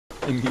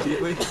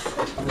Immediately?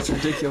 That's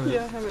ridiculous.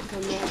 Yeah, I haven't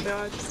done that. No,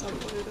 I just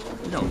uploaded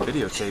it. You don't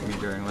videotape me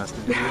during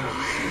lessons, do you?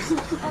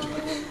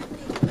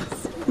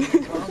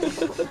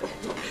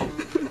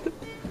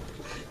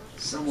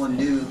 Someone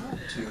new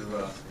to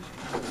the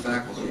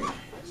faculty.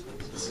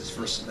 This is his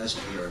first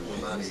semester here, and we're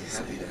mighty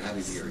happy to have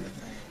him here.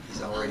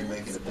 He's already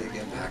making a big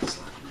impact.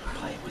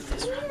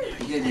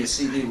 He gave me a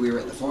CD. We were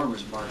at the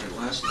farmer's market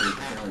last week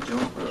down in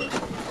Jonesboro.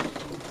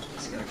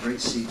 He's got a great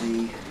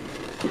CD,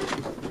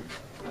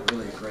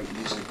 really great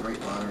music,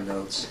 great liner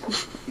notes.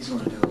 He's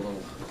going to do a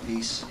little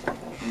piece, and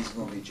he's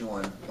going to be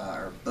joined by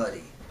our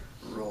buddy,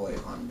 Roy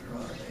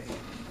Andrade.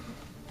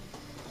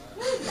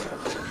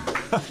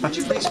 Would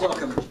you please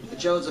welcome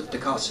Joseph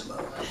Decosimo?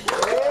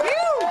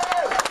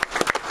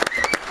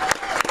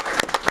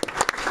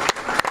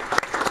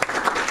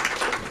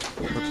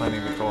 We're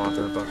planning to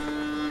co-author a book.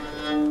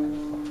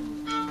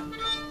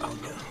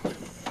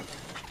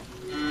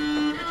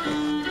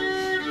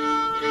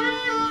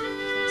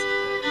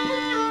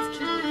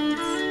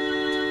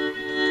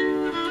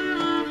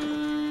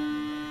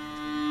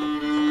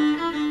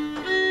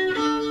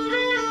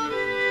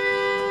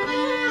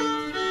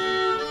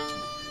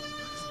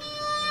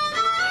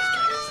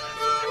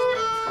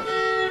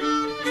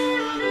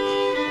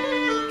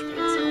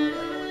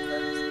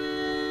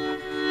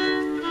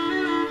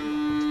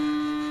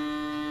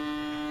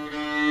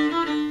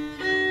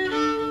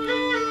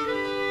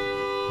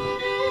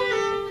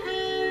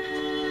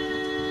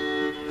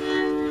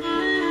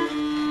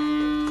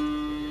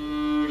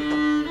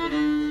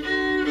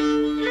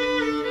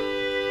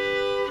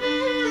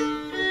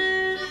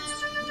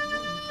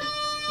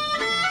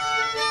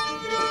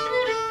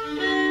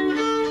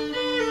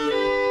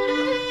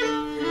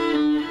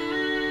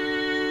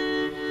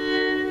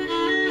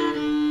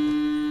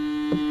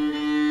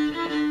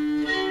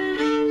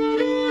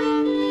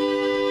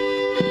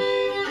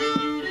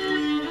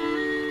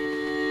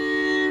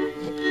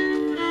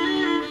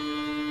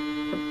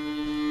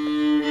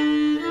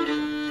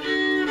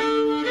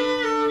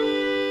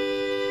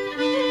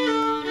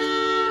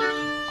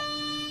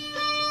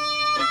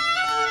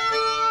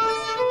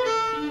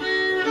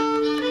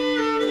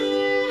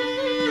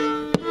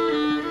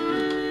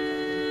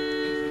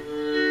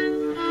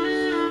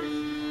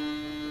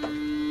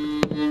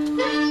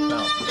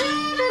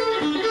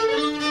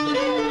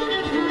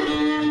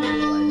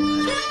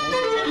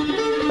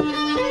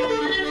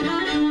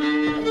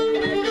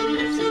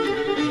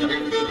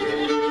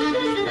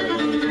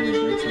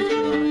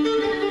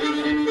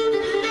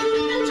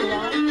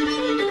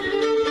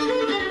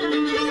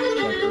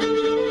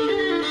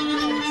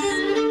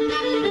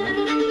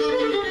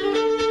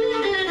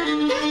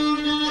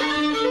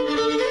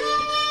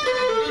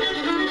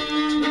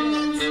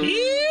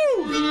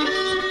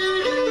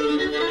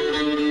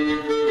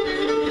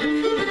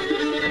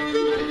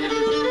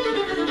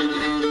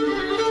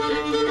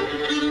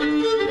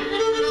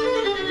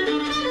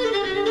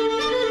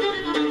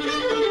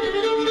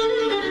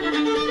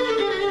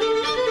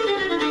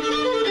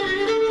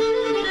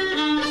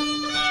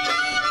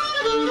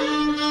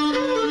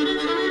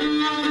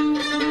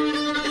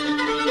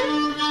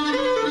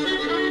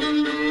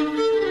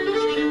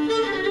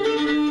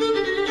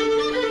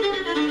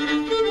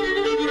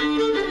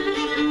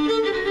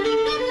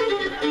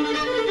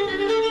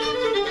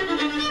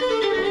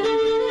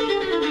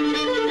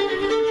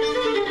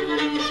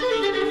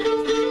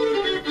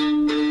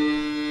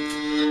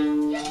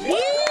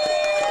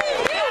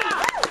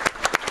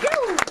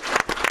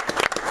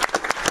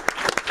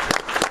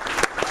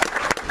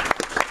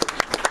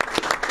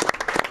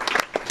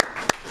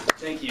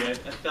 Thank you. I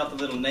felt a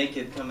little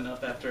naked coming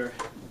up after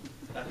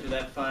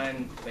that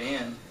fine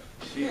band.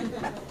 Shoot.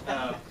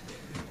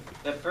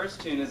 That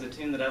first tune is a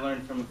tune that I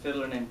learned from a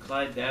fiddler named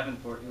Clyde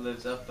Davenport, who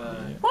lives up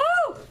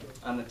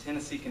on the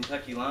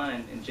Tennessee-Kentucky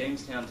line in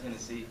Jamestown,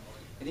 Tennessee.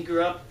 And he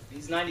grew up,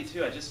 he's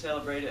 92,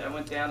 I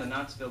went down to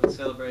Knoxville to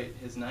celebrate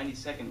his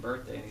 92nd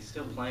birthday, and he's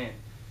still playing.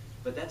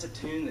 But that's a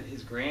tune that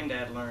his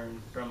granddad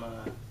learned from,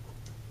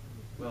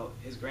 well,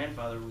 his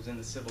grandfather was in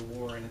the Civil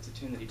War, and it's a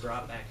tune that he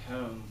brought back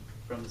home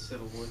from the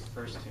Civil War. The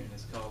first tune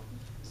is called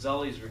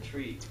Zully's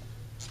Retreat.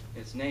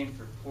 It's named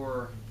for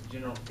poor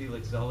General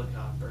Felix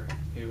Zollicoffer,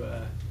 who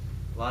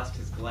lost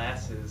his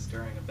glasses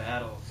during a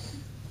battle.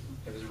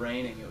 It was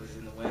raining, it was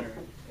in the winter,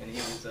 and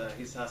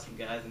he saw some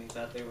guys and he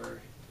thought they were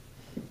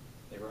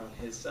on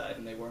his side,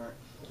 and they weren't.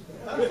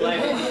 He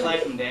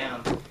flagged them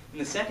down. And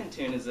the second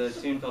tune is a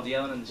tune called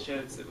Yellin' in the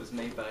Shoats that was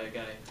made by a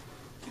guy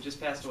who just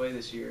passed away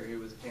this year, who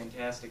was a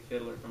fantastic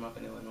fiddler from up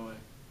in Illinois.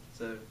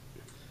 So,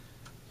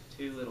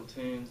 two little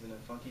tunes and a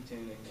funky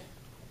tuning.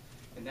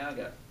 And now I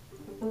got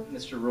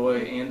Mr.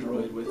 Roy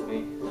Android with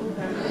me.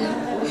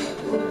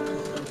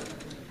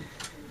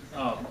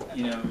 Oh,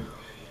 you know,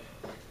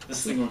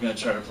 this thing we're going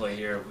to try to play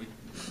here,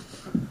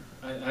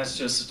 I asked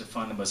Joseph to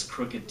find the most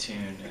crooked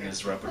tune in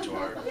his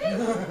repertoire,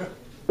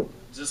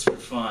 just for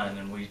fun,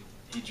 and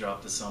he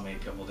dropped this on me a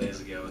couple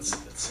days ago. It's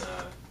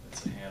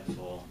a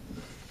handful.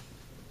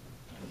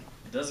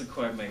 It doesn't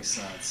quite make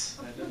sense.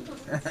 I don't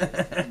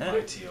know.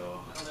 Bye to you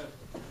all.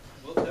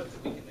 We'll hope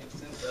that we can make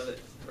sense of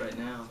it right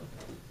now.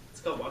 It's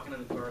It's called Walking in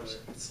the Parlor.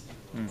 It's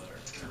a little better.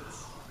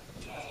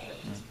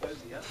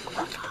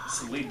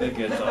 So Lee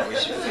Biggood thought we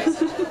should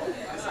face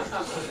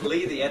it.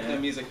 Lee, the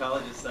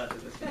ethnomusicologist, thought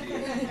that this would be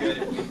good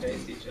if we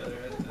faced each other.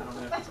 I don't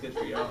know if it's good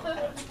for y'all.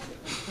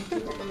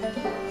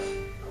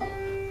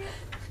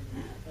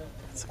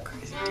 That's a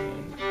crazy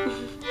tune.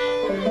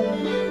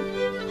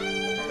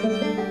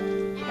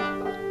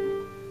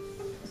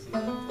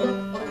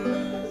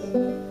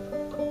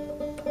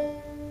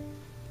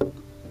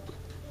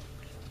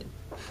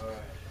 All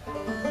right.